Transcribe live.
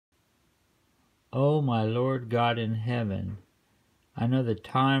O my Lord God in heaven, I know the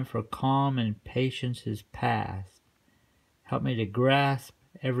time for calm and patience is past. Help me to grasp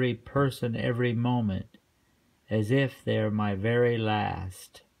every person, every moment, as if they are my very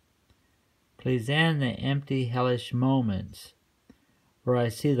last. Please end the empty, hellish moments where I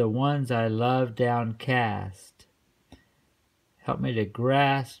see the ones I love downcast. Help me to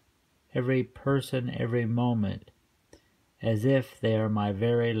grasp every person, every moment, as if they are my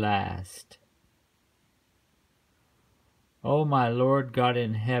very last. O my Lord God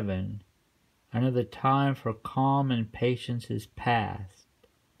in heaven, I know the time for calm and patience is past.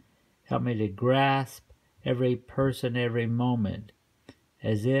 Help me to grasp every person, every moment,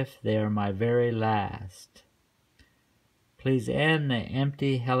 as if they are my very last. Please end the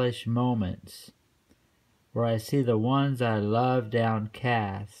empty, hellish moments where I see the ones I love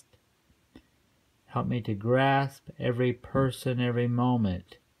downcast. Help me to grasp every person, every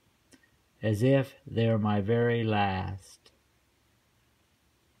moment, as if they are my very last.